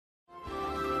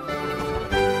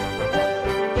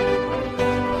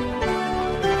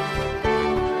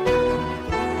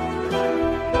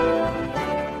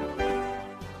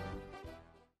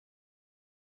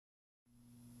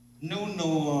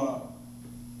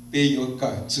bây giờ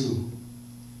cả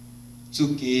chú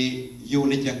kê yêu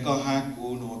lên nhà có hai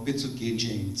cô nó biết chú kê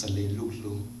chuyện sẽ lên lúc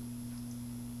luôn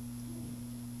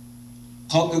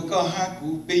họ cứ có hai cô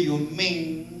bây giờ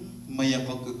mình mà giờ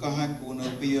họ cứ có hai cô nó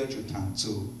bây giờ trở thành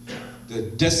chú the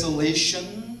desolation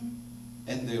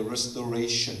and the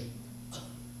restoration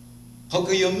họ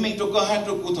cứ yêu mình cho có hai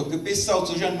cô họ cứ biết sau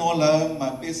chú ra nó là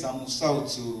mà biết sau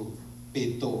chú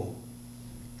biết tổ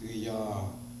cứ giờ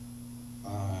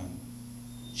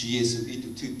Chúa Giêsu itu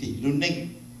thứ tỷ luôn ninh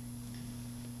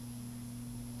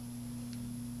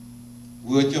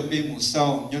vừa cho bên một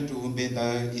sau nhớ trụ bên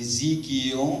là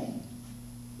Ezekiel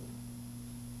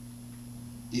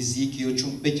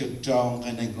chung bên cho trong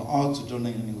cái này có ở chỗ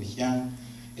này này của giang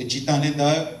chỉ ta nên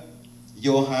đó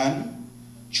Gioan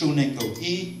chung này cầu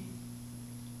y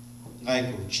ngày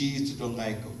cầu chi chỗ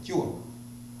ngày cầu chúa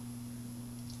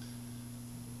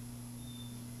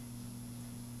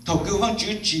thầu cứu vang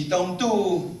chữ chỉ tao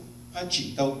tu hay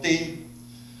chỉ tao tê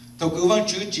thầu cứu vang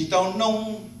chữ chỉ tao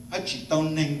nông hay chỉ tao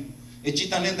nền để chỉ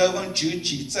ta nên đó vang chữ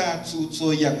chỉ ra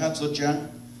Tswvfwj Muas hay cho chán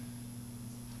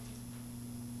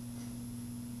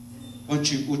vang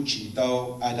chữ của chỉ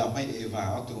tao Adam hay Eva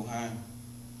ở tu ha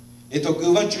để thầu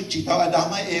cứu vang chữ chỉ tao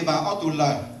Adam hay Eva ở tu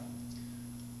là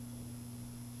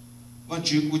vang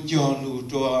chữ của cho lù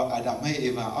cho Adam hay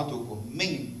Eva ở tu của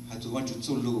mình hay tu vang chữ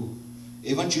cho lù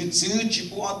even chữ chỉ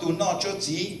của tụi nó cho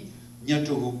gì nhà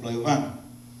chủ hụt lời vang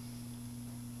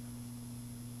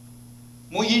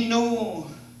mỗi inu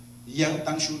yang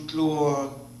tăng sút lúa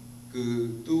cứ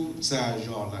tu ra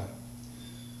rồi là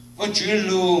vẫn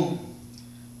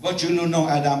chữ lu nó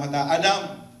Adam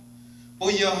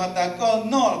bây giờ ta có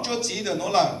nó cho gì được nó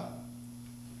là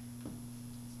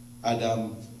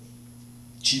Adam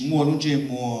chỉ mua luôn chỉ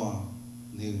mua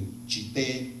nữ chỉ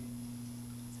tê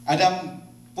Adam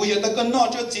bây giờ ta có nói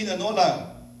cho gì nữa nó là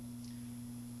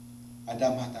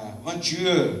Adam ta vẫn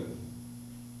chưa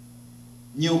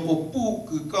nhiều bộ pu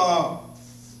cứ có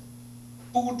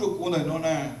pu chỗ cũ này nó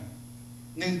là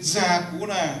nên già cũ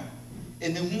là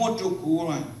nên mua chỗ cũ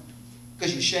là cái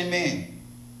gì xem mê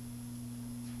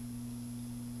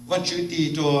vẫn chưa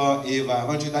đi cho Eva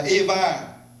vẫn chưa ta Eva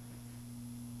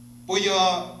bây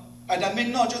giờ Adam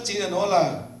mình nói cho gì nữa nó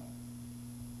là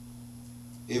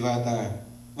Eva ta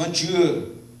vẫn chưa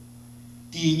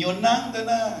thì nhon nắng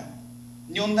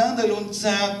đó luôn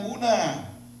già cũ na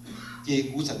chị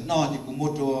cũ sẵn no thì cũ mua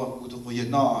cho cũ thuộc về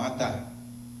no hả ta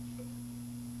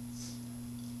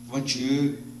vẫn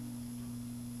chứ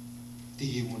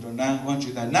thì một đồ nang vẫn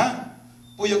chứ ta nang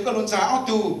bây giờ cái luôn già ở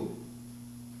tu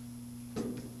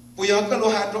bây giờ cái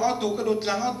luôn hạt ở tu cái luôn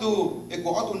trắng ở tu cái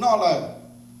của ở tu no là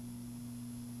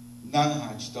nang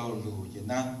hạt tao lù vậy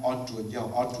nang ở chuồn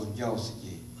dao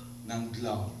gì nang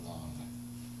lâu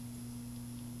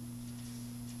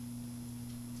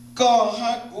có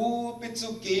hai cú biết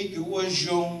số kỹ của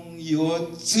dùng yếu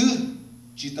chữ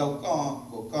chỉ tao có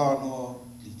của con nó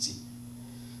lý gì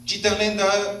chỉ tao lên đó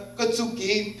có số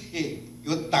kỹ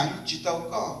yếu tăng chỉ tao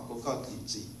có của con lý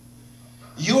gì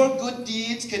your good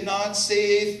deeds cannot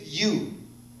save you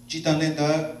chỉ tao lên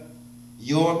đó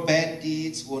your bad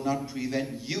deeds will not prevent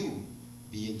you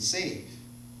being saved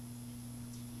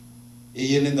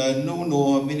ấy lên đó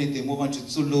no mình thì mua văn chữ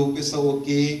sulu biết sao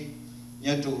kỹ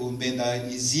nhớ trụ hồn bên là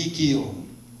Ezekiel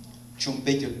trong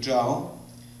bên cho cháu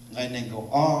ngày này có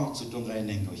o sự trong ngày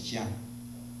này có cha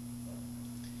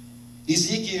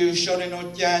Ezekiel sau này nó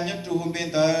cha nhớ trụ hồn bên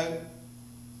là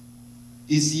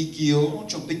Ezekiel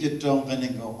trong bên cho cháu ngày này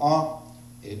có o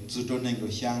sự trong ngày có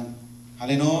cha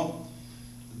hallelujah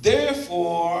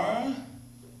therefore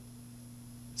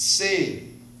say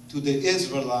to the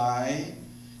Israelites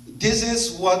this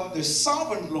is what the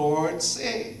sovereign Lord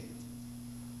says.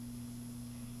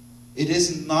 It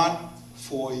is not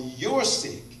for your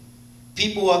sake,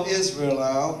 people of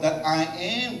Israel, that I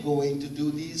am going to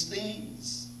do these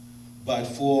things, but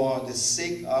for the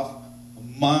sake of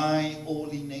my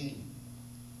holy name,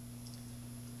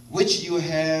 which you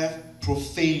have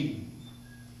profaned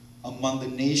among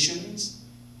the nations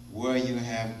where you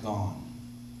have gone.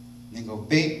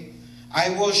 I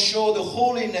will show the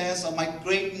holiness of my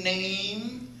great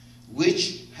name,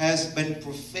 which has been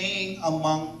profaned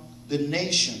among the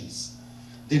nations,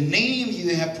 the name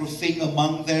you have profaned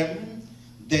among them,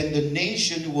 then the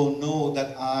nation will know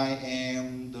that I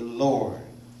am the Lord.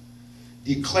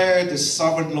 Declare the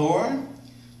sovereign Lord,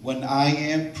 when I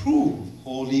am proved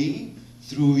holy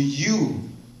through you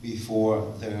before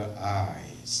their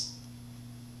eyes.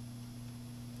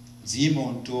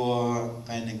 Zimon to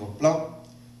cái này có block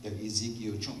the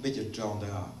Ezekiel trong bây giờ trong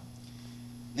đó.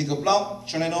 Này có block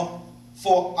cho nên nó.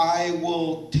 For I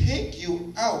will take you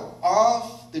out of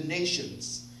the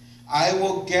nations. I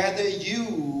will gather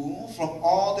you from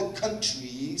all the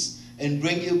countries and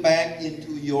bring you back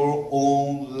into your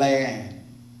own land.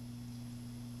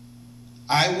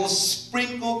 I will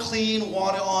sprinkle clean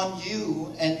water on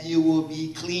you, and you will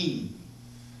be clean.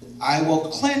 I will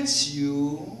cleanse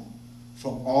you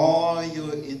from all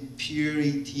your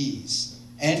impurities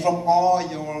and from all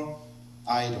your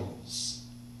idols.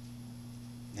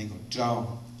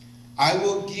 I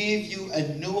will give you a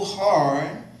new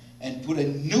heart and put a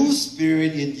new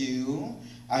spirit in you.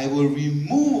 I will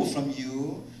remove from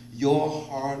you your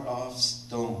heart of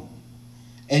stone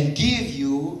and give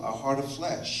you a heart of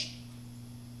flesh.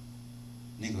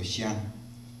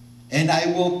 And I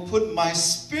will put my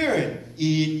spirit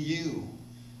in you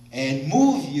and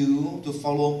move you to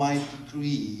follow my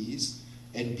decrees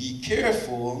and be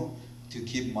careful to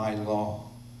keep my law.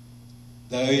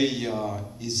 Đây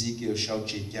Ezekiel sau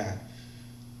chết cha.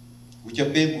 Của cha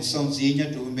bên một sông gì nhá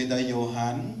tụi mình đã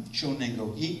Johann chôn nên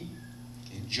cầu ý.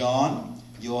 John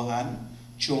Johann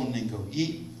chôn nên cầu ý.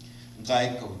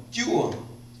 Gai cầu Chúa,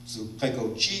 dù gai cầu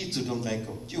chi dù đông gai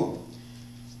cầu Chúa.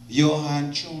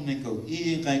 Johann chôn nên cầu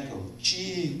ý gai cầu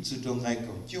chi dù đông gai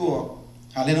cầu Chúa.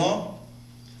 Hallelujah.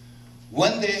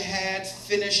 When they had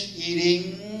finished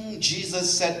eating,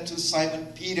 Jesus said to Simon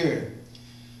Peter,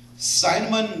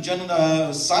 Simon,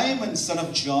 son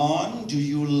of John, do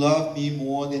you love me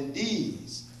more than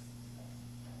these?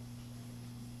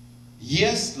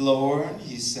 Yes, Lord,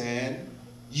 he said,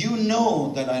 you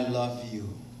know that I love you.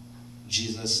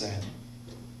 Jesus said,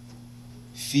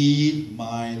 feed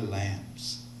my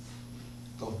lambs.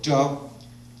 Câu trọc,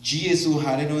 Chúa Giêsu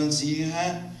hallelujah gì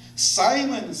ha?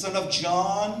 Simon, son of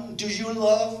John, do you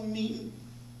love me?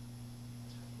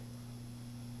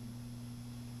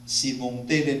 Simon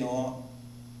tê nó,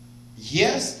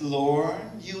 yes, Lord,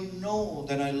 you know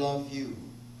that I love you.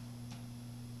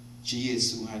 Chúa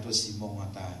Giêsu hai cho Simon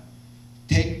ta,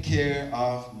 take care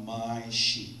of my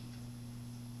sheep.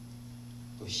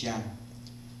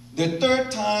 The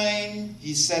third time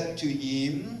he said to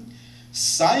him,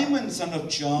 Simon, son of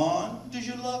John, do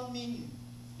you love me?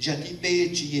 Jati pe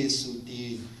Chúa Giêsu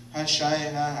ti ha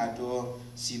shai ha cho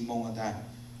Simon ta.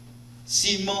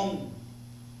 Simon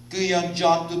cứ yon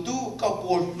John tu ka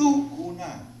po lu ku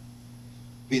na.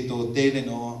 Pe to te le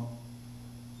no.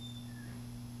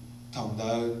 Thong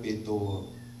da pe to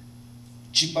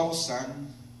chi bao sang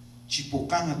chi po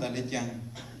kang ta le yang.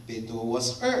 Pe to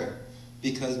was hurt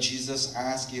because Jesus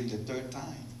asked him the third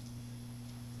time,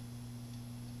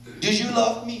 do you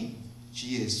love me? Chúa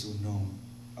Giêsu no.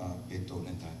 Peto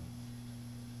nenta.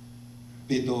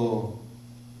 Peto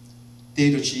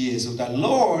te do Chúa Giêsu that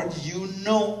Lord, you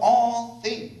know all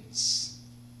things.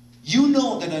 You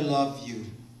know that I love you.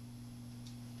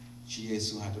 Chúa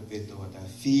Giêsu had to peto that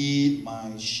feed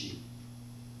my sheep.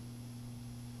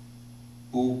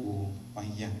 Buku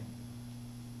panjang.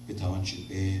 Petawan Chúa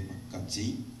pe cảm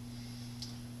gì.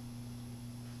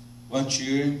วัน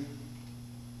Chúa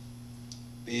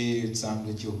pe giang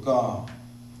được Chúa có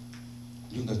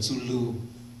luôn là chú lưu,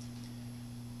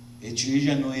 để chú ý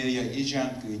nói là ý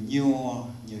rằng cứ nhiều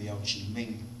giàu chỉ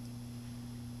mình,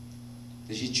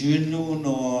 thì chú nu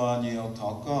nó nhiều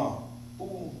thọ có,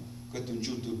 cái tuần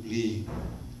chú tu bì,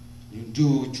 những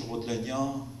du chuột là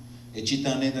nhau, để chỉ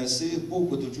ta nên là sư cái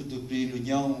tuần chú tu bì lu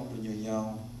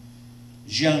nhau,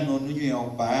 giang nó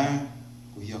nhiều ba,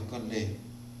 của giàu con lệ,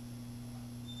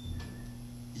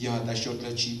 giờ ta chốt là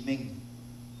chỉ mình,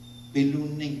 bên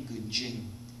luôn nên cứ chinh.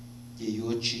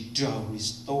 You to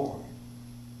restore.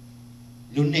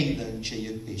 Luning then che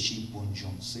ye pe shi bon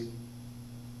jong se.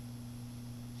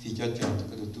 Fi ja ja to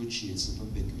ka tu chi se to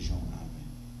pe ku jong amen.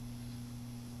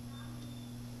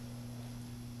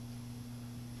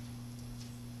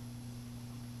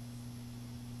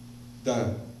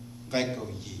 Da gai ko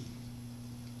yi.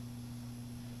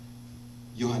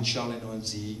 Johann Charles and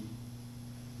Zi.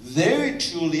 Very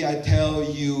truly I tell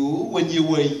you, when you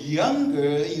were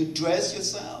younger, you dressed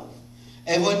yourself.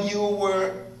 And when you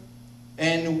were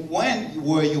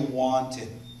you wanted.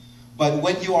 But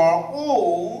when you are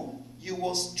old, you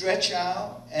will stretch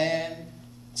out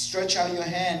your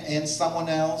hand, and someone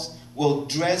else will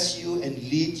dress you and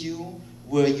lead you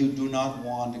where you do not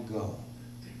want to go.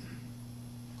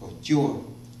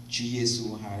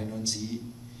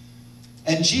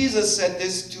 And Jesus said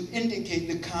this to indicate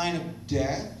the kind of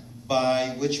death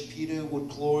by which Peter would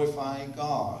glorify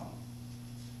God.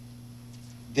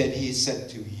 Then he said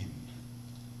to him,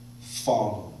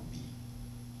 follow me.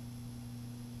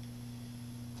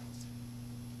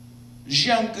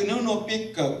 Jean Kununo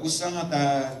Pika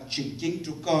Usahata Chinking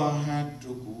to Kaha to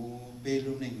go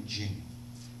Beluning Jing.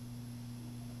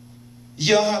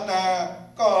 Yahata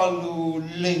Kalu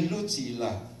Ling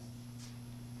Luzila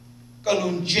cái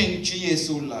luôn jing Chúa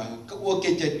Giêsu là cái ô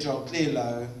cái chạy trọc lên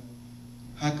là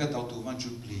hai cái tàu tù văn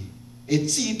chụp lì. It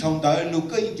chỉ thông đó lúc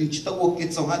cái điều chỉ tao ô cái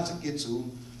trong hai cái chú.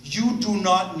 You do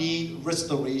not need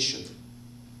restoration.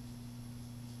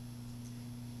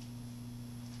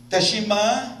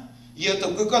 Tashima, giờ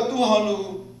tao cứ có tu họ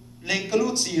lu lên cái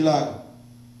lúc gì là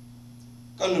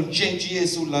cái lúc jing Chúa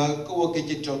Giêsu là cái ô cái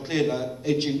chạy trọc lên là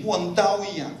chỉ muốn tao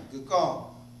vậy cứ có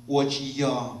ô chỉ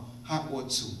giờ hai ô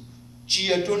chú. Chỉ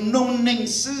ở chỗ nông ninh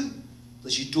sư, thì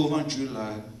chỉ cho văn Chúa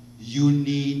là you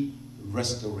need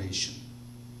restoration.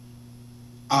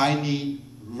 I need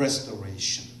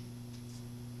restoration.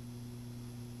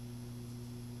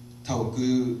 Thảo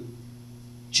cứ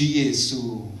Chúa Giêsu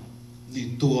ni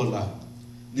tua là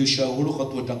ni sao hulu có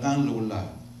tua đặc ăn lù là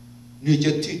ni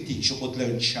cho thuyết tị cho một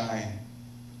lần trai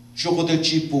cho một lần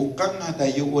chỉ buộc căng hay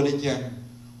đại yêu ở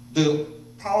đây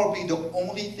probably the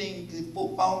only thing cứ bộ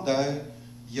bao đời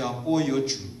ya po yo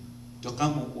chu to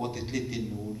kamu o te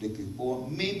tletinu le ke po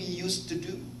maybe used to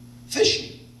do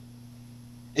fishing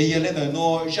e yele na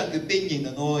no ja ke penyin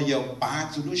na no ya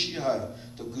pa zu lu shi ha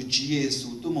to ku ji Yesu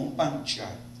tu mong pan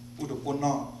cha pu do po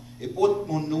no e po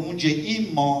mon nu je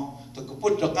I mo to ku po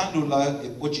to kan lu la e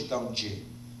po chi tang je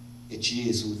e ji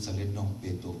Yesu sa le nong pe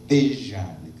to pe ja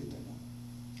le ke no.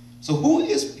 So who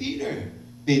is Peter?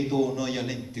 Peto no ya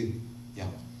len tu ya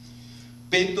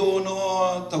Peto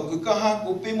no tao cứ có hai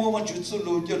cụ pe mua một chút số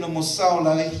lượng cho nó một sao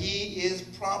là he is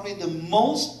probably the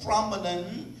most prominent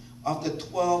of the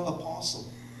 12 apostles.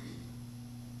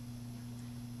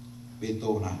 Peto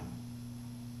na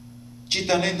chỉ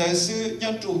ta nên đại sư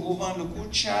nhân chủ của văn là cụ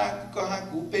cha có hai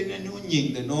cụ pe nên nu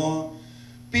nhìn để nó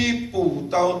pe phụ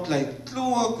tao lại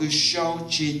lúa cứ sau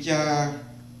chia cha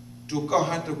chủ có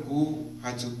hai tao cụ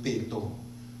hai chú Peto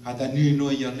hai ta nuôi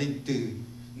nuôi giờ lên từ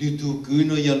nếu tu cứ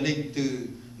nói giờ lên từ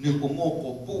nếu có một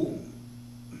cổ pu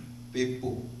pe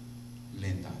pu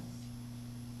lên đó.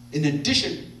 In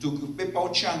addition to cứ pe bao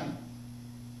chăn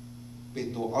pe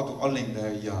to auto ở lên đó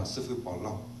giờ sư phụ bảo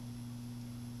lòng.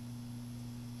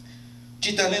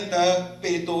 Chỉ ta lên đó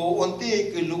pe to ổn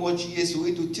định cứ lúa Chúa Giêsu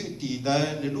itu thứ tỷ đó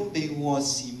nếu lúc pe hoa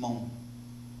Simon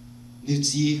nếu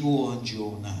chỉ hoa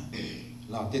Jonah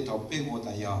là để thảo pe hoa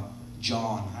tại giờ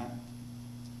John ha.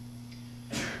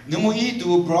 Nếu mà ý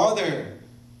tu brother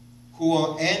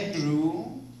who Andrew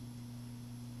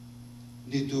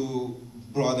ni tu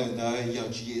brother đó giờ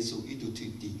Chúa Giêsu ý tu thứ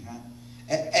tỷ ha.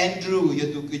 Andrew giờ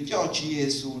tu cái cho Chúa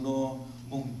Giêsu nó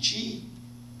mong chi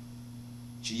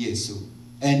Chúa Giêsu.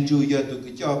 Andrew giờ tu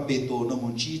cái cho Peto nó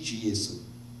mong chi Chúa Giêsu.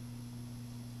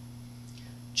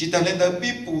 Chỉ ta lên đó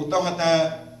biết phụ tao hả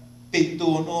ta Peto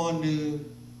nó như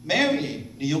Mary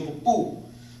như yêu phụ.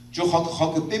 Cho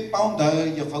họ cứ biết bao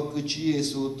đời giờ họ cứ Chúa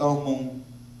Giêsu tao mong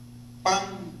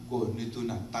băng của nữ tu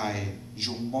nà tài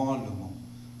dùng mò luôn mong.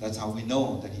 That's how we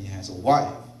know that he has a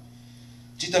wife.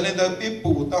 Chỉ ta lên đó biết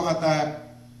phụ tao hả ta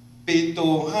Peto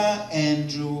ha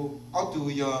Andrew ở tu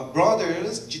your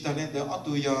brothers chỉ ta lên đó ở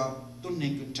tu your tu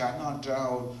nên cứ trả nó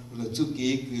trao là chú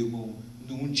kế cứ mong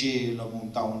nung chê là mong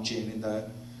tàu chê lên đó.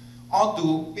 Ở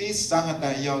tu biết sang hả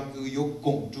ta giờ cứ yêu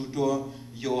cùng chú tua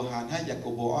Johann ha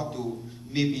Jacobo ở tu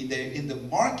maybe they're in the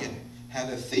market,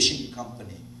 have a fishing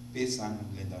company based on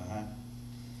Linda.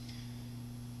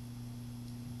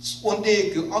 One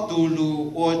day, cứ ở tu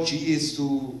lu ở Chúa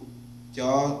Giêsu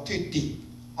cho thuyết tị,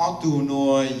 ở tu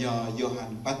nó giờ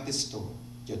Johann Baptist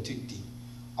cho thuyết tị,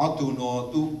 ở tu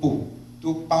nó tu bù,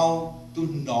 tu bao, tu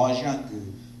nói rằng cứ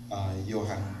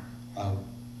Johann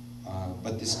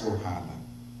Baptist hà là.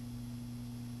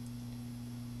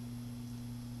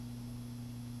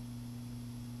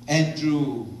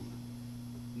 Andrew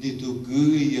ni tu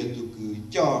cứ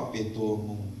cho Peto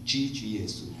mong chi Chúa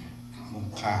Giêsu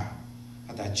mong kha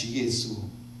hata Chúa Giêsu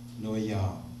nói ya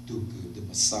tu cứ the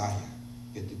Messiah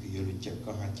ya tu cứ yo chak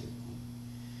ka ha chak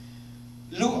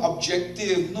lu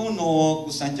objective no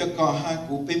ku san chak ka ha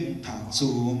ku pe mong thang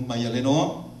su ma ya le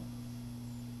no.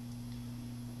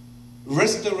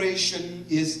 Restoration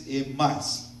is a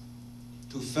must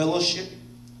to fellowship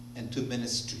and to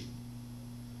ministry.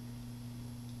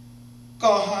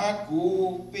 Có hai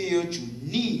cú bây chủ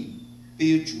ni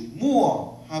bây chủ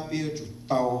mua hai bây chủ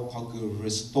tàu họ cứ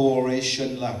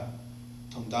restoration là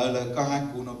thông đó là có hai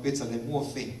cú nó bây giờ là mua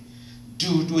phê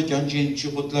du chẳng chuyện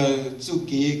chưa một lời su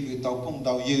kỹ cứ tàu không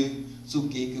tàu dư su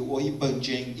kỹ cứ ôi bận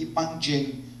chuyện ít băng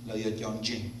chuyện là giờ chọn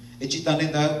chuyện ấy chỉ ta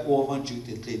nên đã ôi văn chữ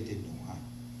tiệt lệ tiệt nụ ha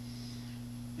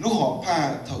lúc họ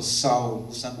pha thầu sau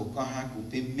của sang của có hai cú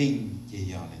bây mình về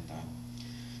giờ lên ta.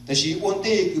 Tại vì ổn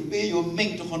định cứ bây giờ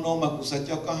mình cho họ mà cũng sẽ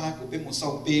cho các hai cũng biết một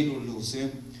sau bây lù xem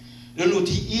lù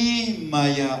thì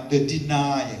mà ya the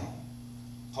denial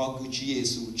họ cứ Chúa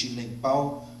Giêsu chỉ lên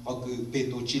bao họ cứ bê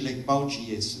tô chỉ lên bao Chúa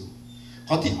Giêsu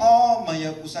họ thì mà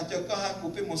giờ cũng sao cho các hàng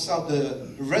cũng biết một sao the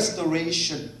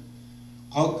restoration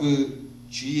họ cứ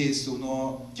Chúa Giêsu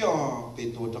nó cho bê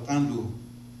tô cho các lù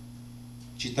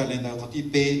chỉ ta lên đó họ thì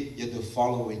bê giờ the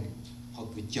following họ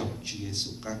cứ chọn Chúa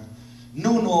Giêsu các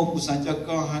no cũng sao cho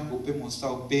các hàng cũng biết một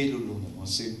sao bê lù lù một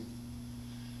sự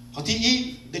họ thì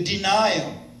the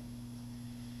denial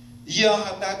giờ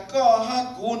họ đã có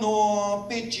hàng cũng nó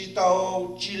bê chỉ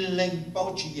tao chỉ lên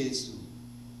bao Chúa Giêsu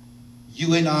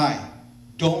you and I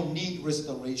don't need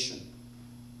restoration.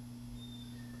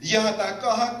 Giờ ta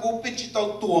có hát cú biết chỉ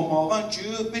tao tua màu vang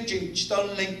Chúa biết chỉ tao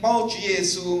lên bao Chúa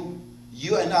Giêsu.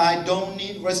 You and I don't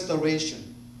need restoration.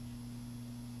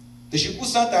 The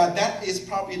Shikusata, that is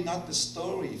probably not the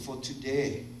story for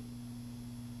today.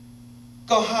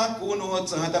 Có hát cú nó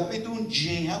giờ ta biết tuôn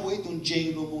jing hát với tuôn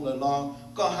jing luôn mong là lo.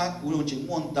 Có hát cú nó chỉ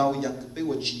muốn đau yang cái biết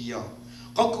what chi à.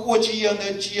 Có cái what chi à nó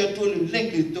chi à tôi lên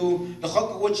cái tu. Là có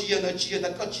cái what chi à nó chi à ta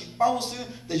có chỉ bao nhiêu.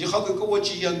แต่chỉ có cái what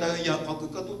chi à nó yang có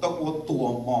cái tu tao có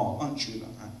tua mỏ vang Chúa là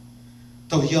ha.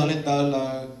 Tao giờ lên ta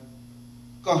là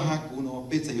có hát cú nó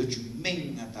bây giờ有主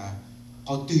命啊ta.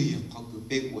 Có tùy có cái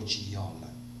biết what chi à là.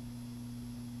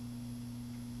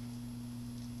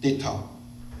 Để thảo.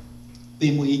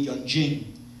 Bây giờ ý chọn jing.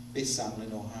 Bây sáng lên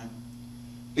nó ha.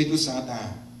 Bây tu sáng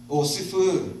ta. Ô sư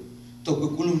phụ. Tôi cứ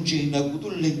cú lung jing là cú tu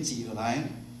linh gì rồi đấy.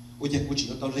 Ôi giờ cú chỉ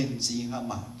có tao linh gì hả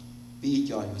mà. Bây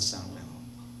giờ yo sáng lên.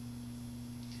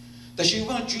 Ta chỉ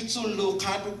ว่าจุดสุดโลก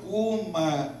าตุกูมา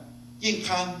ยิ่งค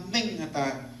างมิ่งแต่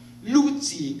รู้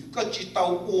จีก็จิตเตา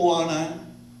อัวนะ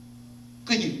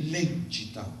ก็ยิ่งเล่งจิต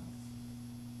เตา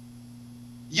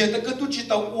อย่าแต่ก็ตุจิต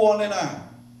เตาอัวเลยนะ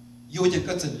โยจะ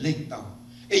ก็จะเล่งเตา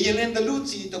อย่าเล่นแต่รู้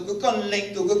จีตัวก็เล่ง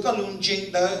ตัวก็ลุนจริง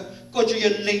แต่ก็จะอย่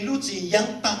าเล่งรู้จียัง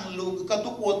ตังลูกก็ตุ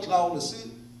อัวเราเลยซื้อ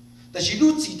แต่ชี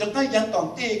รู้จีแต่ก็ยังตอน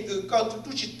เต้ก็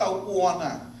ตุจิตเตาอัวน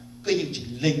ะก็ยิ่งจะ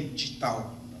เล่งจิตเตา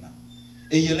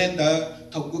giờ lên đó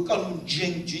thầu của con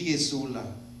riêng Chúa Giêsu là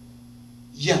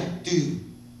giảm từ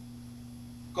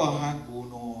có hai của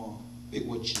nó bị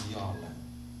của chỉ nhỏ là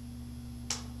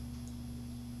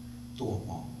tổ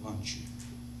mỏ vang Chúa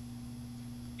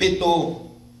bê tô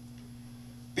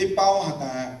bê bao hạt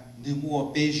ta nếu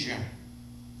mua bê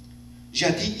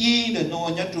giờ thì y là nó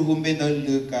nhớ trụ hôm bên đó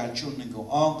lừa cả chung mình cũng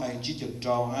o cái chỉ cho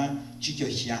trâu ha chỉ cho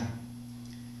xiang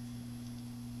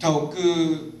thầu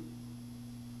cứ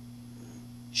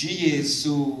Chúa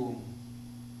Giêsu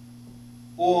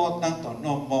ô tăng tỏ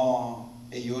nó mò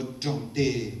ấy ở trong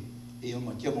đề ấy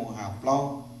mà cho một hạt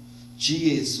lâu Chúa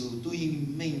Giêsu tôi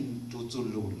mình cho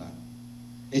lù là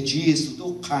ấy Chúa Giêsu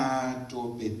tôi khá cho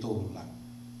bê tô là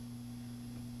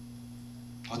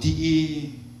họ thì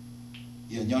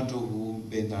giờ nhớ cho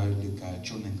bên đó được cả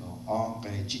cho nên có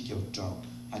cái chỉ kiểu trâu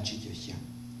hay chỉ kiểu xiang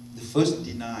the first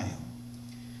denial.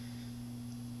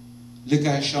 Look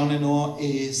at Shalino,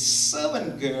 a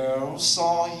servant girl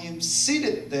saw him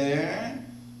seated there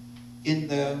in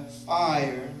the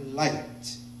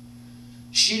firelight.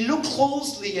 She looked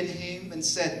closely at him and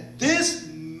said, "This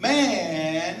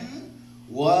man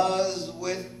was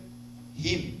with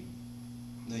him."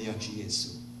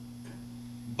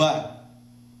 But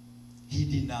he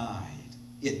denied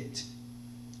it.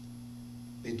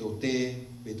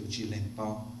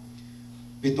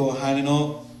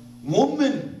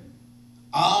 Woman,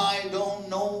 I don't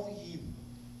know him.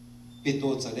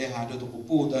 Pito sa de ha do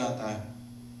pupu da ta.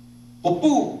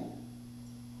 Pupu.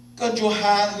 Kan jo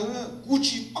ha hu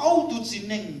chi pao tu chi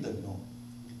ning de no.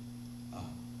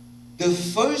 The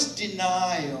first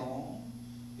denial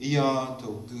ya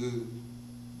to ku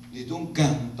li dong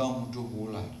gan tong jo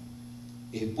hu la.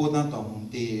 E po na tong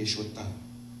de sho ta.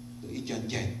 De I jan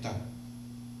jai ta.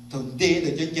 Tong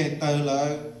de jan jai ta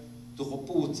la to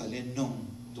pupu sa le nong,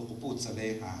 to pupu sa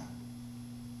le ha.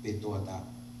 Bê tô ta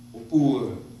ô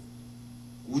bùa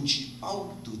u chỉ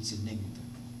bao tu chỉ nên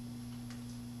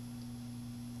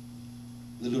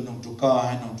luôn nông trục ca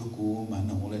hay nông trục cũ mà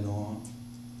nông lên nó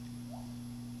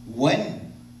when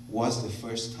was the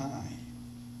first time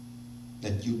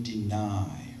that you deny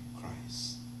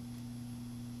Christ?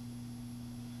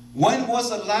 When was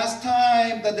the last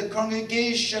time that the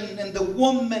congregation and the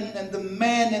woman and the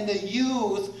men and the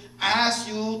youth asked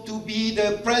you to be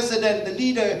the president, the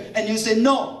leader, and you say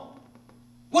no?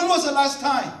 When was the last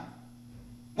time?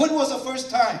 When was the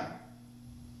first time?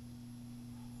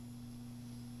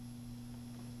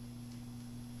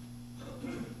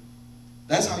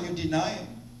 That's how you deny it.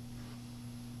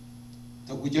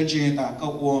 Tôi cho chị ta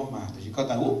câu ua mà tôi chỉ có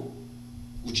ta u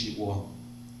chỉ ua,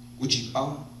 u chỉ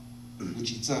bao, u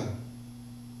chỉ chơi.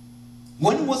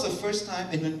 When was the first time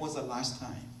and when was the last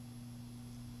time?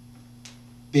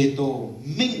 Bê tô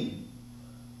minh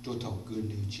tôi thầu cứ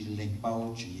nữ chỉ lên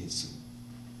bao Chúa Giêsu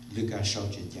lực cả sau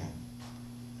chuyện cha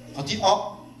ởที่ออก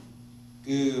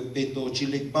คือเป็นตัวchỉ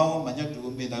lên bao mà nhớ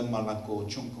tụi mình đã Malaco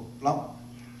trong cổ lắm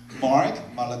Mark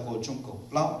Malaco trong cổ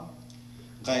lắm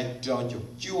cái trò chụp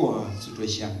Chúa sự đời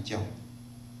sáng chồng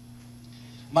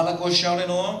Malaco sao đây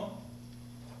nó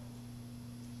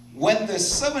when the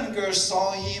servant girl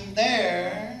saw him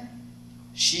there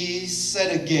she said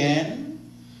again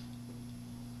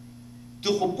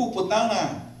tôi không phụ phụ tao nè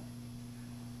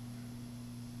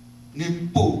niệm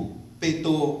phụ bê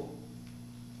tô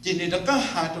chỉ nên đã có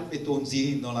hai trong bê tô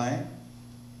gì nó lại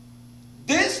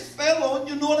this fellow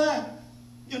you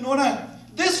know that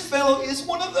this fellow is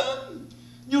one of them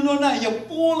you know that ya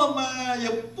po la ma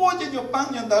ya po cho yo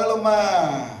bang ya da la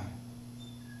ma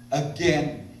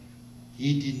again he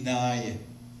denied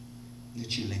the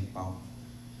chỉ lên bao.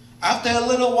 After a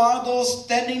little while, those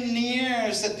standing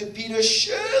near said to Peter,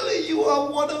 surely you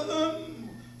are one of them,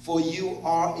 for you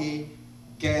are a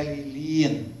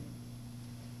Galilean.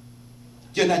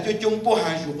 Cho nên cho chúng po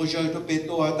hai số rơi cho Peter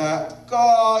ta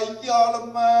coi giờ là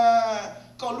mà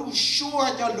có lúc xua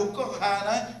cho lúc có hà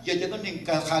đó giờ cho nó nên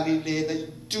cả Galilee ta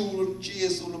chú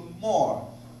Jesus là more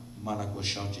mà là có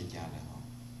sao chỉ cha là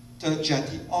thơ cha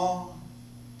thì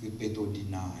cái Peter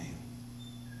deny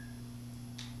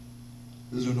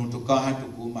luôn luôn tụi con hai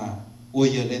tụi cô mà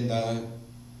ôi giờ lên đó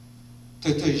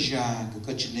thời gian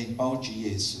cái chuyện lên bao Chúa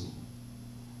Giêsu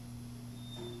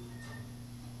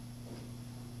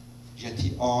giờ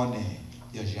thì này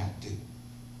giờ ra từ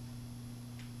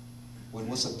when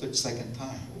was the second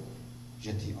time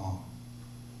giờ thì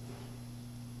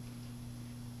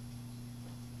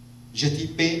giờ thì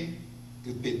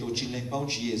cái tổ chuyện lên bao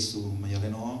Chúa Giêsu mà giờ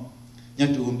lên nó nhớ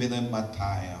tụi hôm bên đó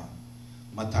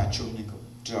mà thải chung nên có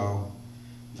trao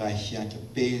lại hiện cho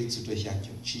bê sự đối hiện cho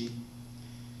chi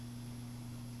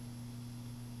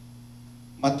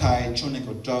mà thầy cho nên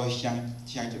có trao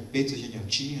hiện cho bê sự hiện cho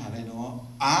chi hà đây nó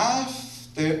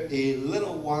after a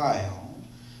little while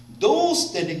those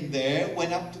standing there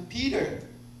went up to Peter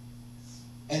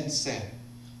and said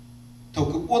thầu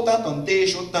cứ bố ta toàn tê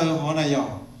số tờ họ này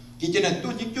à chỉ cho nên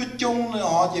tôi những chú chung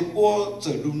họ chỉ bố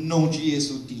sở luôn nô Chúa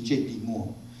Giêsu tình chế tình mua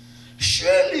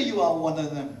surely you are one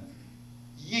of them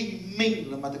ยิ่งมิ่ง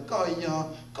แล้วมาแต่ก็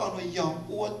หน่วยยอมป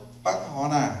วดปังหอ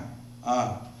น่ะ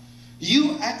you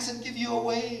ask and give you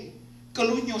away ก็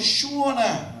รู้อยู่ชัวน่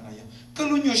ะก็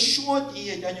รู้อยู่ชัวจีอ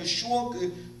ย่างอยู่ชัวคือ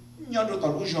ยอดตัว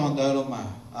รู้จอนเดินลงมา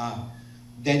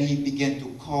then he began to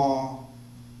call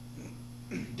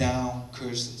down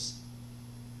curses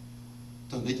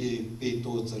ตอนนี้เปโตร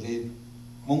จะเล่น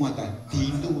มองว่าแต่ตื่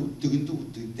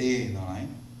นเต้หน่อย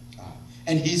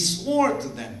and he swore to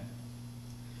them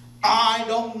I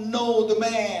don't know the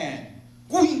man.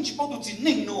 Queen chỉ bảo tôi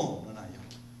nín nó này.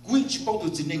 Queen chỉ bảo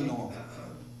tôi nín nó.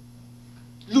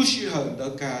 Lúc xưa hận đó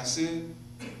cả sư.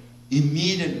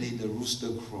 Immediately the rooster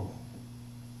crowed.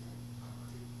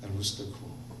 The rooster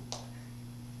crowed.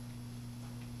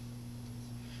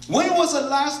 When was the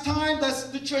last time that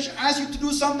the church asked you to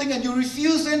do something and you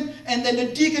refuse it, and then the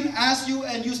deacon asks you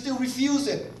and you still refuse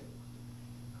it?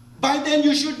 By then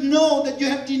you should know that you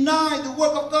have denied the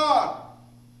work of God.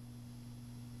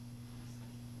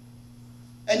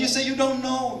 And you say you don't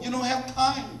know, you don't have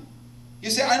time. You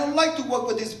say, I don't like to work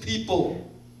with these people.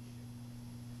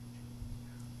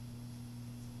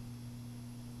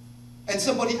 And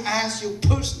somebody asks you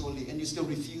personally and you still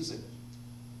refuse it.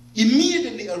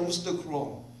 Immediately a rooster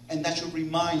crow. And that should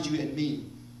remind you and me.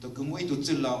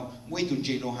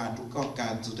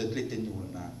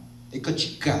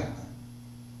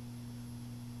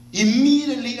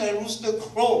 Immediately a rooster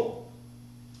crow.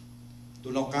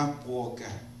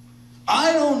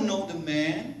 I don't know the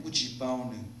man which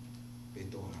bound him.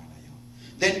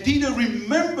 Then Peter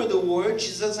remembered the word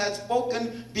Jesus had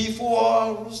spoken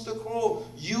before rooster crow.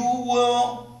 You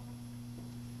will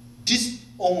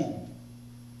disown.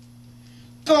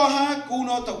 You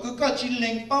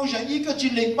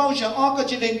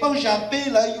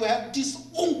have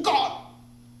disowned God.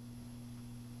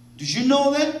 Did you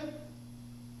know that?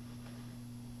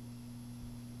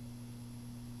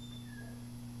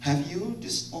 Have you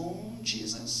disowned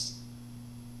Jesus?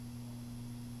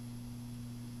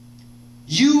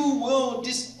 You will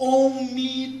disown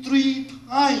me 3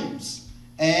 times.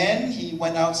 And he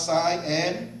went outside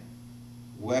and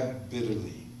wept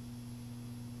bitterly.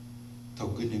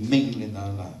 Thầu cứ nên minh lên đó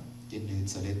là cho nên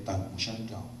sẽ lên tầng một sân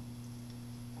trọng.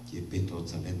 Chỉ biết tôi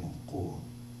sẽ lên một cô.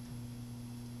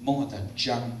 Mong là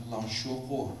chẳng lòng số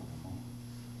cô.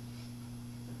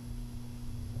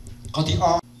 Có thì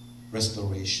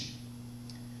restoration.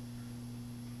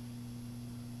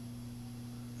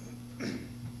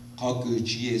 Có cứ Chúa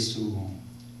Giêsu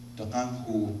Tang ang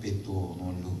hu peto no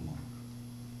lumo.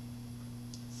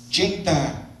 Chính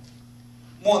ta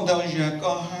muốn đâu ra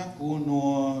có hát của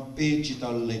nó pe chỉ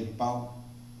tao lên bao.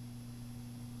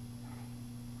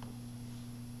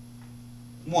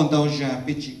 Muốn đâu ra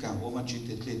pe chỉ cả ôm chỉ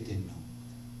tết tết tết nó.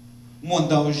 Muốn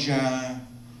đâu ra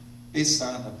pe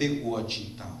sa ta pe ua chỉ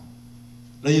tao.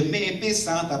 Lời mẹ pe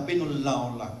sa ta pe nó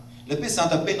lao là, lời pe sa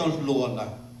ta pe nó lùa là.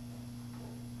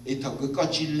 Để thầu cứ có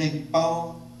chỉ lên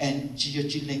bao, and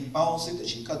chỉ lên bao sẽ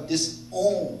chỉ có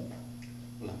disown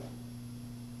là.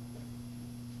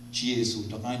 Chúa Giêsu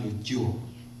đã nói lời Chúa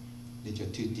để cho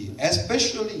thứ gì,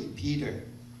 especially Peter,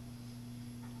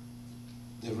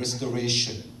 the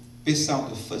restoration, based on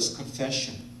the first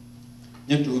confession.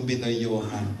 Nhất là bây giờ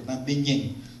Gioan chúng ta bên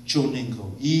nhìn cho nên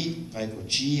cầu ý cái của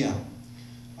Chúa.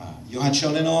 Gioan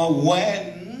cho nên nó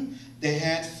when they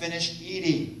had finished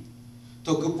eating,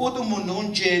 tôi cứ bố tôi muốn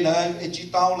nôn chè là chỉ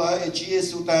tao là Chúa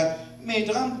Giêsu ta mẹ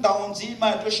làm tao gì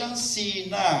mà tôi sáng xì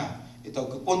na. Thì tao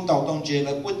cứ bôn tàu tông chè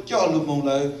là bút cho luôn mong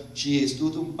là Chúa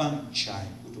Giêsu tôi ban trái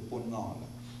của tôi bôn ngọ là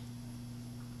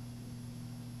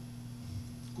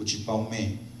của chỉ bao mẹ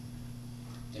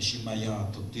แต่ชิมายา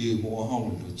ตัวตื้อมัวห้อง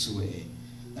หรือช่วย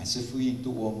แต่ซื้อฟื้น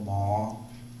ตัวหมอ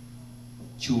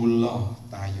ชูล่อ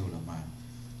ตายอยู่ละมัน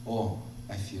oh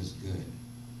I feel good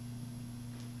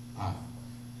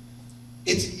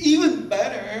it's even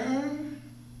better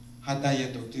หาตาย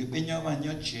ตัวตื้อเป็นยังวัน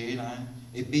ยังเฉยนะ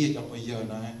ไอ้เบี้ยจะไปเยอะ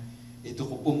นะไอ้ตัว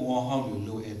กูมัวห้องห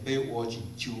รือไอ้เบี้ยวัวจิ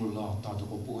ชูล่อต่อตัว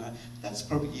กูฮะ that's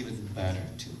probably even better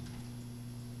too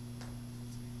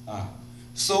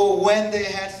So when they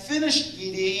had finished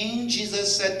eating, Jesus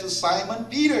said to Simon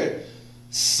Peter,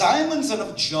 Simon, son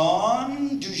of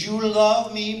John, do you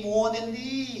love me more than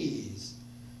these?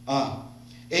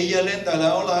 Ella lên ta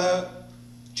lão là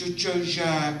chú chơi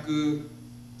ra cứ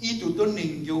ý tụ tôn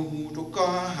ninh dâu hù cho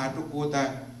có hạ cho cô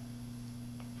ta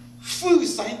phu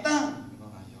sải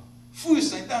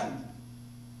tăng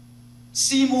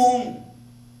Simon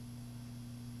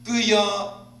cứ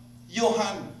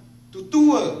Johan tụ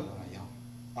tua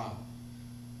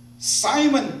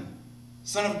Simon,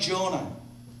 son of Jonah,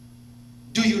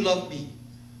 do you love me?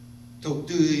 Thầu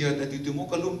từ một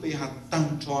cái lúc bị hạt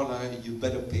tăng cho là you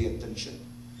better pay attention.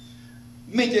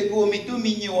 Mấy cái cô mấy tôi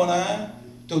mình nhiều là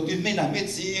thầu từ mấy làm mấy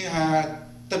gì hạt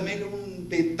tầm mấy lúc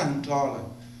bị tăng cho là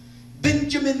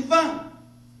Benjamin Vang,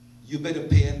 you better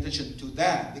pay attention to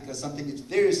that because something is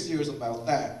very serious about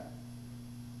that.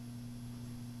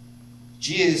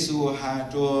 Jesus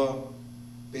had to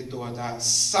be told that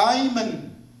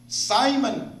Simon,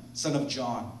 son of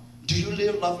John, do you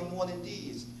love me more than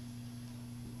these?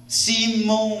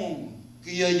 Simon,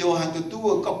 kia Johan tu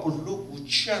tua couple look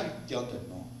uchan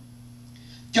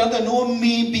cho ta nó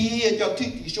maybe cho thích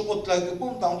thì số một lần cái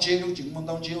bốn tàu chơi lúc chừng một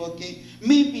tàu chơi ok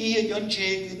maybe cho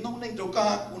chơi cái nó lên trong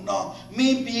cả của nó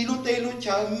maybe lúc tây lúc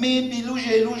chả maybe lúc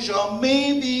chơi lúc gió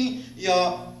maybe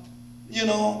you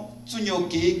know số nhiều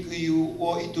cái yêu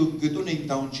or itu cái tôi nên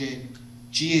tàu chơi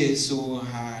Jesus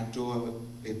ha cho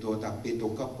Peto ta peto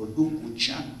couple look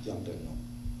uchan cho ta nó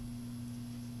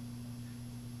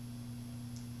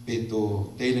Peto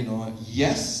tell nó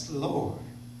yes Lord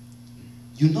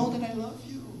you know that I love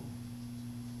you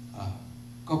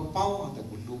có bao ta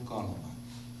cũng lúc con mà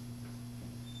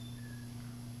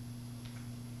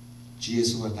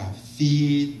Jesus ta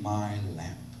feed my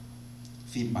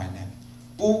lamb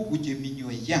bu của chị mình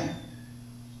nhiều yang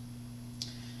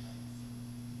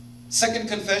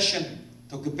second confession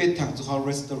tôi cứ biết thẳng cho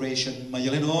restoration mà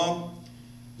giờ lên nó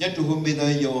nhất là hôm bây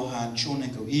giờ Gioan cho nên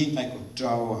cậu yên phải cậu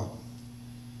trao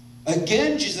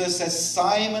Again, Jesus says,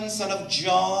 Simon, son of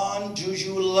John, do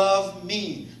you love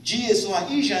me? Jesus ha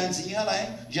ijan gì hả lại?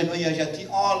 Janoya jati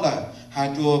Allah ha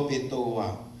cho Peto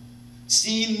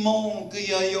Simon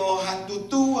kia Gioan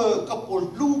tu couple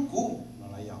luku, nó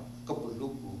lại couple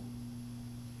luku.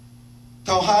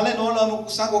 Tao hà lên nó là một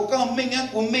sáng của các mình á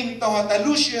của mình tao hà tại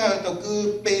Lucia tao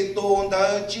cứ Peto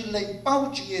đã chỉ lên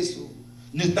bao Jesus,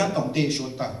 nữ tan tổng tê số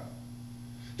ta.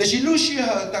แต่ชิลูชีฮ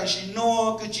ะแต่ชิโน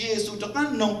คือเยซูจะกัน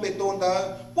นงเปโตนตา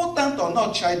พวกตั้งต่อนอ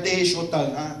ชายเดชโต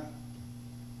ฮะ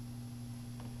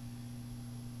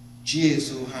เย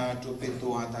ซูฮะตัวเปโต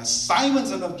ฮะแต่ Simon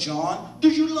son of John do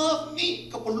you love me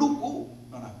กับปลูกู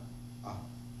นั่นนะ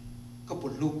กับป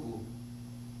ลูกู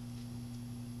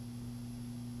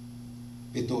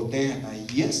เปโตเตะนะ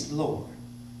yes Lord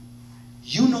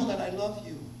you know that I love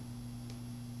you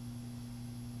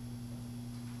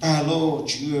ตาโล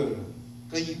เชื่อ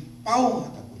cái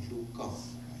bao ta cũng lưu con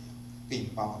cái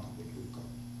bao ta cũng lưu con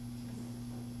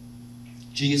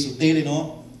Jesus tê lên nó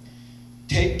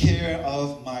take care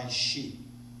of my sheep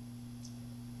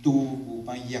tu của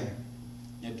ban yang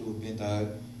nhà tu bên ta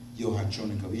Johan chôn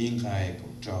cầu yên khai cầu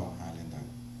trao hà lên ta.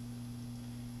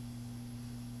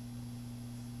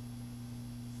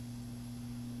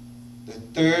 The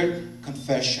third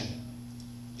confession,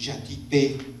 jati pe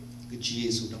ke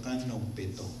Jesus đã kan nong pe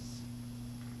to.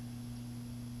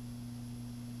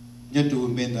 Nhớ tu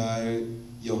bên đó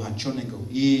Johan chôn cầu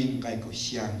yên khai cầu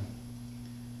xiang.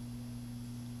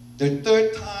 The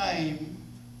third time,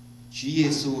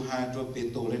 Jesus had to pe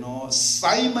to lên nó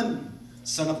Simon,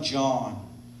 son of John.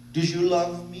 Do you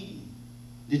love me?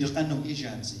 Di kan nong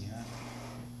ijan si ha.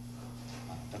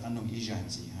 Da kan nong ijan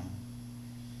si ha.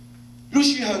 Lu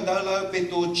shi han da la pe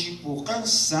to chi pu kan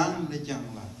sang le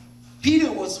jang la.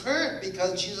 Peter was hurt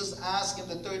because Jesus asked him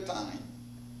the third time.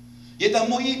 Yeta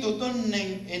mo I tu ton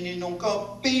neng eni nong ka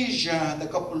pe ja da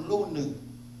ka pu lu nu.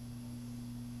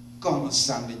 Kon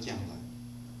sang le jang la.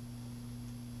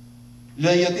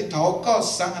 Le ya ti thao ka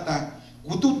sang ta.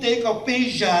 Cú tu tế có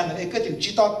bây giờ này cái chuyện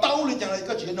chỉ tao tao lên chẳng là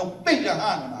cái chuyện nó bây giờ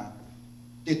ha mà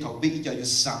để thọ bây giờ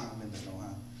sang mình nó ha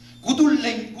cú tu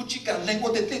lên cú chỉ cần lên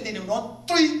có thể tên nó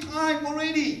 3 times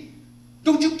already.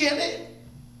 Don't you get it?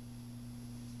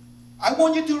 I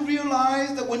want you to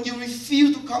realize that when you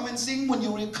refuse to come and sing, when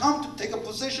you come to take a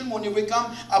position, when you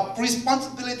become a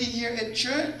responsibility here at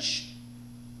church,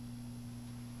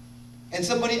 and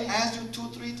somebody asks you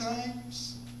 2-3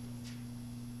 times,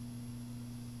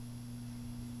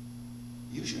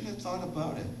 you should have thought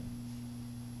about it.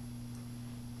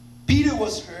 Peter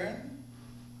was hurt.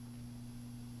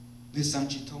 Để sang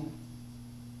chỉ thông.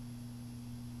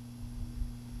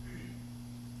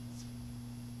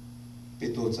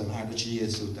 Peter sang hai đứa chị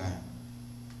Giêsu ta.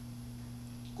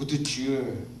 Cú tu chưa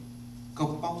có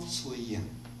bao xuôi yang.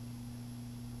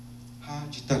 Ha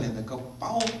chỉ ta lên là có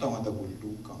bao tao ta buồn đủ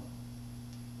con.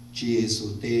 Chị Giêsu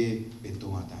te Peter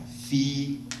ta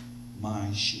feed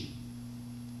my sheep.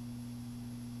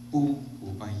 Pu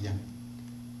của bài yang.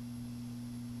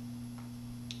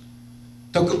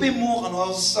 Tao cứ biết mua cái nó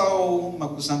sau mà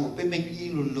cứ sang cái mình đi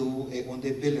lù lù, ấy on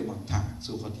đây biết là một thằng,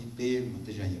 số họ đi biết mà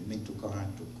tới giờ mình tụ có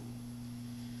ăn tụ.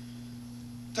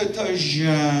 Thời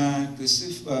giờ cái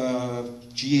sự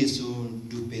Giêsu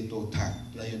du bê tô thằng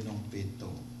là những nông bê tô.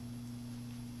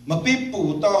 Mà biết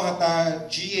phụ tao hả ta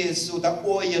Giêsu đã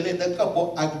ôi lên đó cái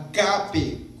bộ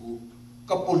agape của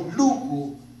cái bộ lu của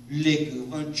lệ cứ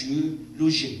văn chữ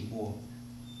lu dình mua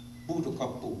bu được cái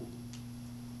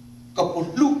bộ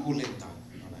lu của lên ta.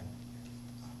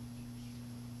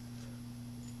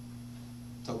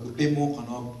 Tao cứ bê mua cái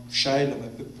nó sai là phải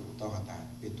phụ tao hả ta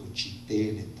bê tô chỉ tê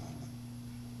lên ta.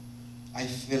 I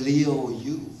feel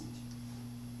you.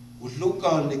 Lúc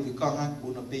con lấy cái con hát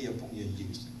của nó bây giờ phong giờ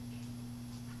Jesus.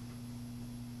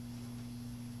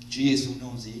 Jesus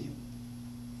nói gì?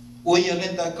 Ôi giờ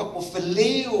lên ta có một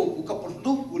feel của có một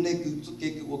lúc của lấy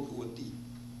cái của ti.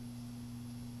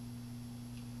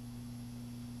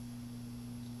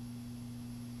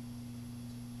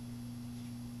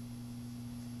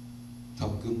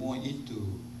 Thầu cứ mua ít từ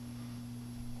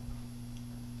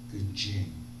cứ chênh.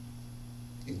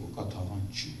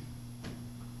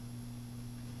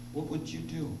 What would you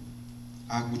do?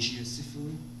 Aguchi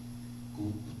sifu,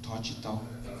 ku tochito,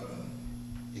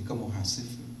 ikamu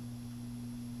hasifu.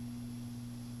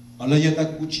 Alaya ta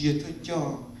kuchi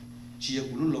tocho, chia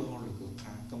kulu lohor ko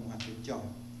ka kamu hatocho.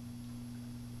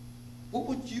 What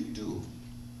would you do?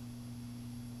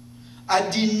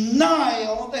 A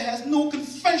denial that has no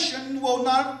confession will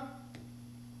not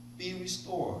be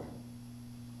restored.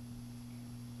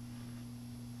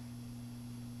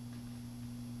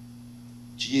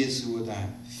 Jesus that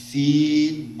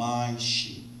feed my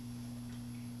sheep.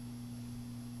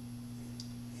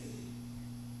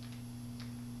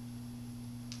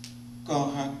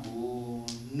 Có hát của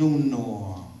nung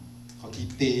nô họ thì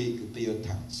tê cứ bây giờ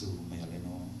thẳng sự mẹ lên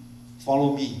nó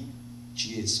follow me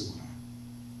Jesus ha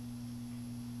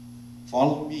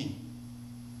follow me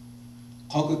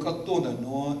họ cứ có tôi là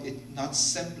nó it not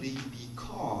simply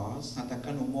because là ta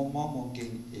cái nó mò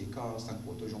kinh để có sang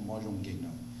của tôi trong kinh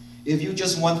nào. If you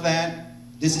just want that,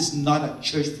 this is not a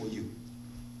church for you.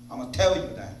 I'm going to tell you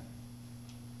that.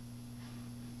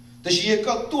 This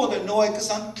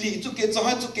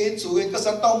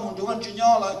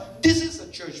is a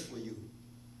church for you.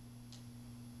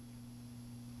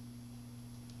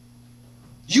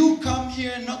 You come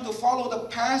here not to follow the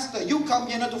pastor. You come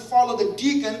here not to follow the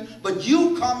deacon. But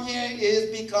you come here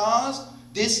is because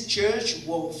this church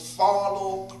will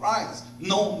follow Christ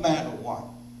no matter what.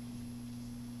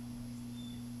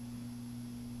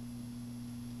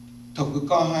 Thầu cứ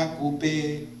có hai cụ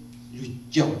bê lưu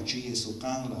dầu Chúa Giêsu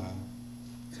càng là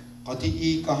có thể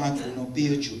ý có hai cụ nó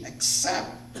bê Chúa accept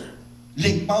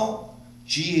linh máu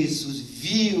Jesus'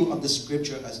 view of the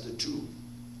scripture as the truth.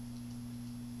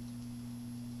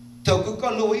 tàu cứ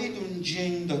có lối tuần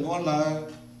jing tàu nó là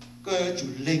cái chủ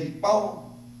lệnh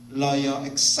bao là ya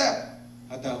accept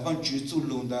hay là văn chủ tu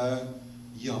luôn đó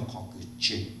ya có cái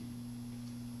chuyện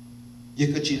ya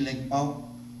cái chuyện lệnh bao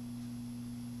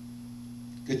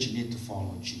cái chuyện need to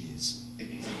follow Jesus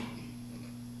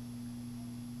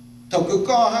tàu cứ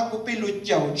có ha cũng bị lụt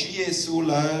chầu Jesus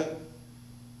là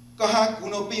có ha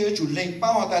cũng nó bị chủ lệnh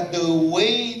bao là the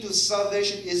way to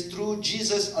salvation is through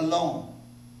Jesus alone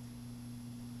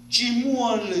chỉ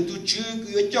mua lời tu chữ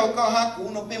cứ cho có ha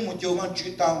cũng nó bên một chỗ mà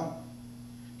chữ tao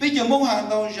bây giờ mong hàng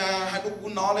tao ra hai đứa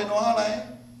cũng nói lên nó đấy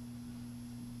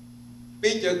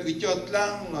bây giờ cứ cho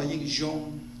lang là những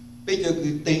dòng bây giờ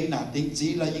cứ tên là tên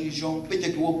gì là những dòng bây giờ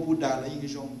cứ ông Buddha là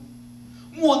những dòng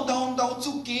muốn tao tao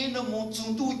chú kế nó muốn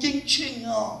chúng tu chính chính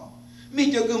à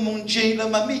bây giờ cứ muốn chơi là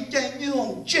mà mình chạy như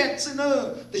ông chết xí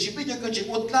nữa thì chỉ bây giờ cứ chỉ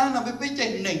một lang là bây chạy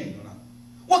nỉnh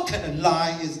what kind of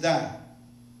lie is that?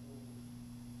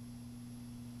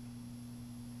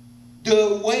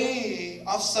 The way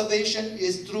of salvation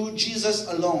is through Jesus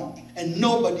alone and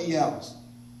nobody else,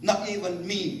 not even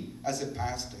me as a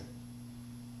pastor.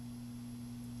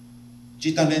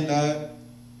 Chỉ ta nên là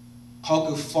họ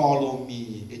cứ follow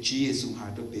me, cái Jesus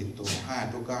hai đứa bề tổ, hai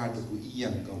đứa cái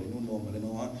yên cầu lên nó mà lên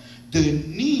nó. The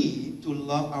need to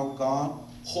love our God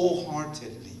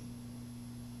wholeheartedly.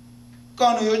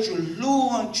 Con người chủ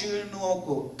luôn chữ nó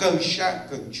của cần sát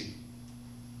cần chữ.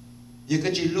 Giờ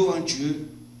cái chữ luôn chữ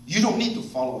you don't need to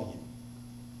follow him.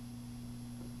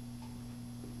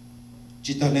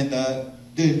 Chỉ ta nên là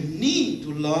the need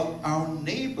to love our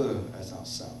neighbor as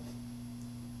ourselves.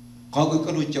 Có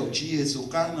cái đôi chầu chỉ Giêsu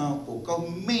cái nào của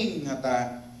con mình à ta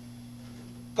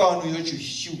con người chủ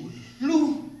hiểu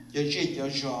luôn giờ chơi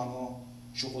giờ nó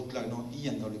chủ hốt lại nó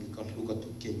yên đó là cái con lúc cái tụ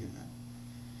kinh à.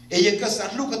 Ấy cái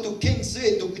sáng lúc cái tụ kinh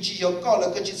sẽ tụ cái chỉ có là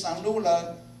cái chỉ sáng lúc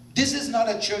là this is not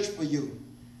a church for you.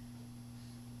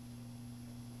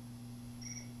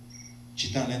 Chỉ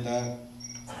ta nên là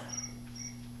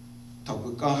thầu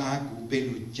cái câu hát của bên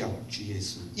lui chồng Chúa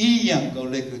Giêsu, ý rằng câu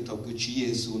lấy cái thầu cái Chúa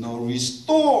Giêsu nó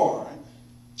restore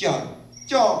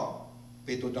cho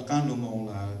về tôi đã can luôn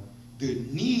là the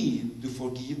need to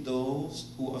forgive those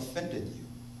who offended you.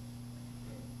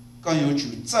 Còn有主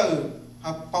这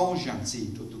他包养自己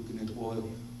都跟那我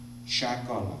杀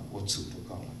过了，我处不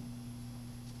过了。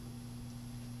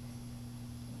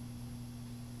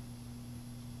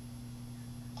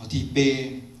họ thì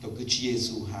bê tôi cứ Chúa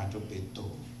Giêsu hà cho bê tổ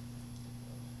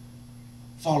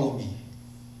follow me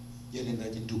giờ nên là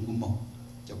chỉ đủ của một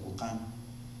cho của con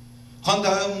còn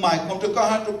ta mày không cho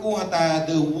con hát cho cô ta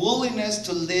the willingness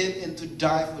to live and to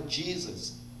die for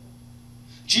Jesus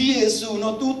Chúa Giêsu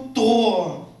nó tu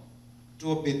tổ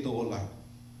cho bê tổ là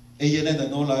ấy giờ nên là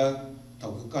nó là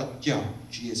tao cứ có chào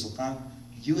Chúa Giêsu con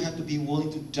you have to be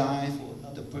willing to die for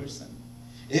another person.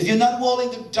 If you're not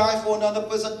willing to die for another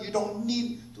person, you don't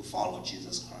need to follow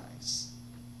Jesus Christ.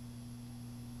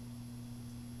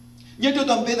 Nhưng tôi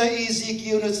tổng biết là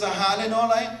Ezekiel nó sẽ hạ lên nó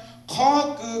lại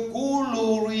khó cứ cú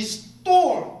lù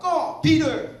restore có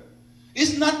Peter.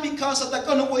 It's not because of that.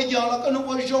 Con nó quay giờ là con nó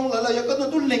quay rong là con nó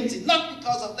tu linh gì. Not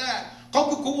because of that. Khó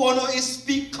cứ cú nó is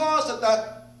because of that.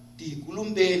 Thì cú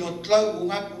lùm bề nó lâu cú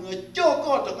ngạc cú nó cho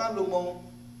có cho các lùm mong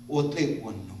ô thế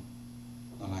quần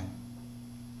nó lại.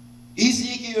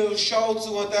 Ezekiel show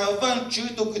to ta vâng chữ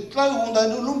tôi cứ tao hùng ta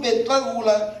nó lúc biệt tao hùng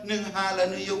là nương hà là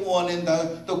nương yêu oan lên ta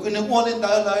tôi cứ nương oan lên ta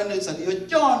là nương sản yêu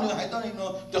cho nương hai tôi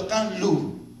nó cho can lù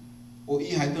ô ý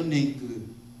hai tôi nên cứ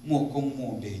mua công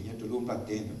mua bể nhá tôi luôn đặt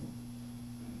tên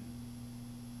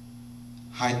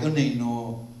hai tôi nên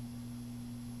nó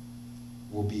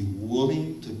will be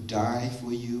willing to die for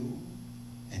you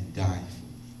and die for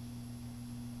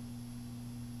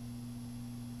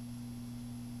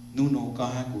nu no ka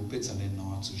ha ku pe sa le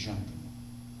no su jan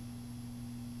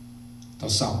ta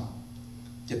sao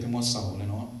je pe mo sao le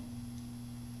no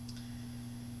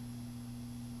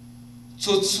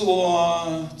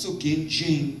zu kin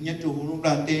jing nya tu ru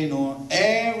la te no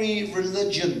every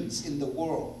religions in the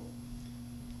world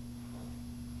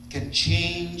can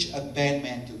change a bad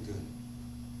man to good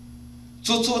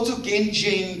zu kin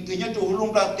jing tu nya tu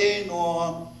ru la te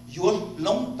no yo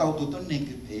long tao tu ton ne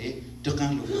ke pe de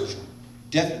kan lo jo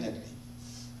definitely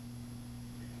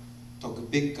to cái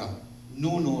big cả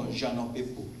nu no ja no pe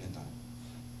pu le ta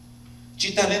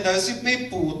chỉ ta lên đó si pe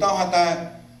pu tao ha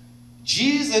ta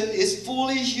Jesus is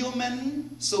fully human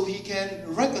so he can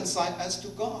reconcile us to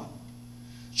God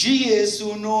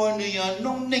Jesus no ni ya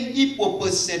nong ning i po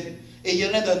percent e ya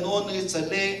lên đó no ni sa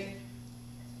le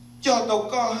cho tao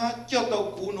có ha cho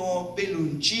tao cu no pe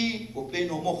lun chi của pe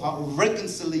no mo ha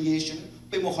reconciliation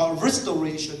pe mo ha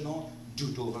restoration no du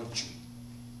do ra chi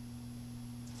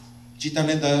chỉ ta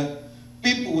nên là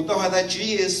people to have that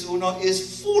Jesus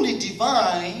is fully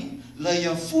divine, like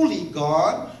a fully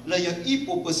God, like a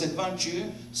equal percent virtue,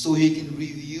 so he can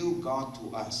reveal God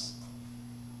to us.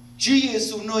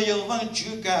 Jesus no yung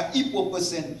virtue ka equal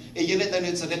percent, e yun na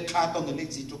tayo sa dekatong na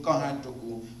liksi to kahan to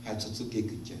ko at sa tsuke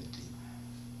kujatli.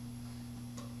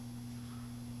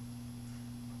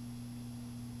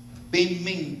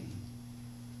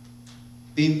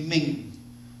 Bên mình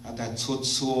à ta chốt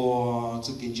xua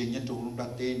cho kinh doanh nhất trong lúc đó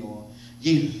nó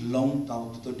yên lòng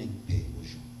tao tôi nên bề của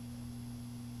chúng.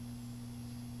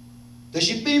 Tại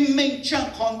vì bên mình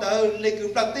chẳng còn đâu lấy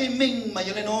cái đó tên mình mà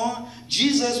như nó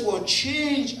Jesus will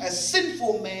change a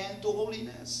sinful man to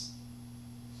holiness.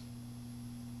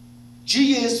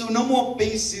 Jesus nó mua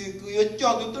bên sự cứ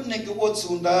cho tôi nên cái vật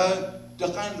xuống đó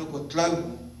được ăn được một lâu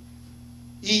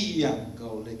ý yang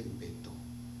cầu lấy cái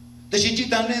the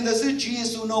Shititanen the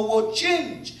Jesus no will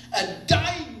change a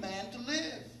dying man to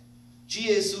live.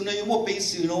 Jesus no mo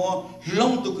pensi no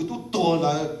long to tu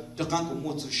tola to kan ko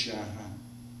mo sha.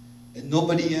 And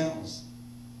nobody else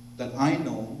that I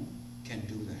know can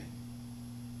do that.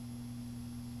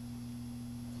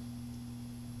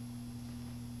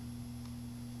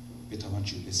 Beta want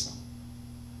you listen.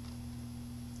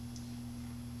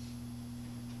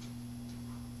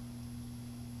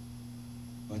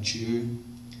 Want you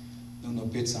nó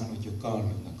biết sao nó cho con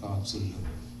là nó có sự lực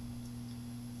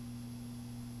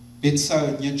biết sao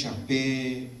nhớ chẳng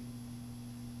biết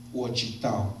ô chỉ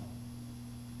tàu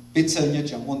biết sao nhớ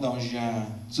chẳng muốn đào ra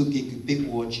dù cái biết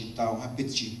ô chỉ tàu hay biết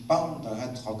chỉ bao đã hay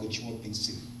thọ cái chuyện bình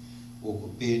sự ô cái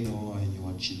biết nó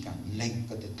ô chỉ cần lên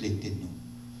cái đất lên tiền nó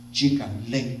chỉ cần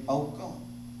lên bao con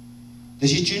แต่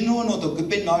chỉ chuyện nó tôi cái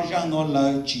biết nói rằng nó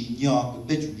là chỉ nhỏ cái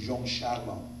biết chủ rong xa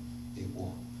lòng để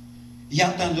ô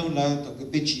yang tăng lâu là tôi cái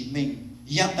biết chỉ mình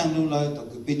yang tăng lâu là tôi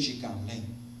cái biết chỉ càng lên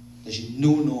แต่chỉ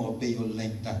nu nó bây giờ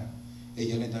lên ta bây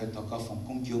giờ lên ta tôi có phòng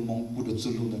công chiếu mong bút được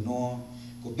số luôn là nó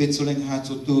có biết số lên hai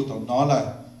số tư tôi nói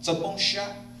là cho bông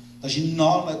sátแต่chỉ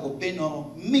nói là có biết nó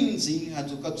minh gì hai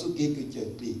số các số kia cái chợ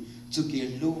thì số kia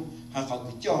luôn hai họ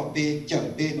cái cho biết chợ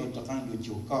biết nó cho ăn được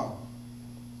chủ có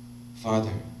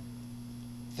Father,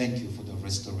 thank you for the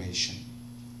restoration.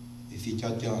 If you cho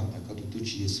ta có được tu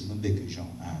trí sự mình biết cái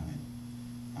Amen.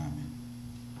 Amen.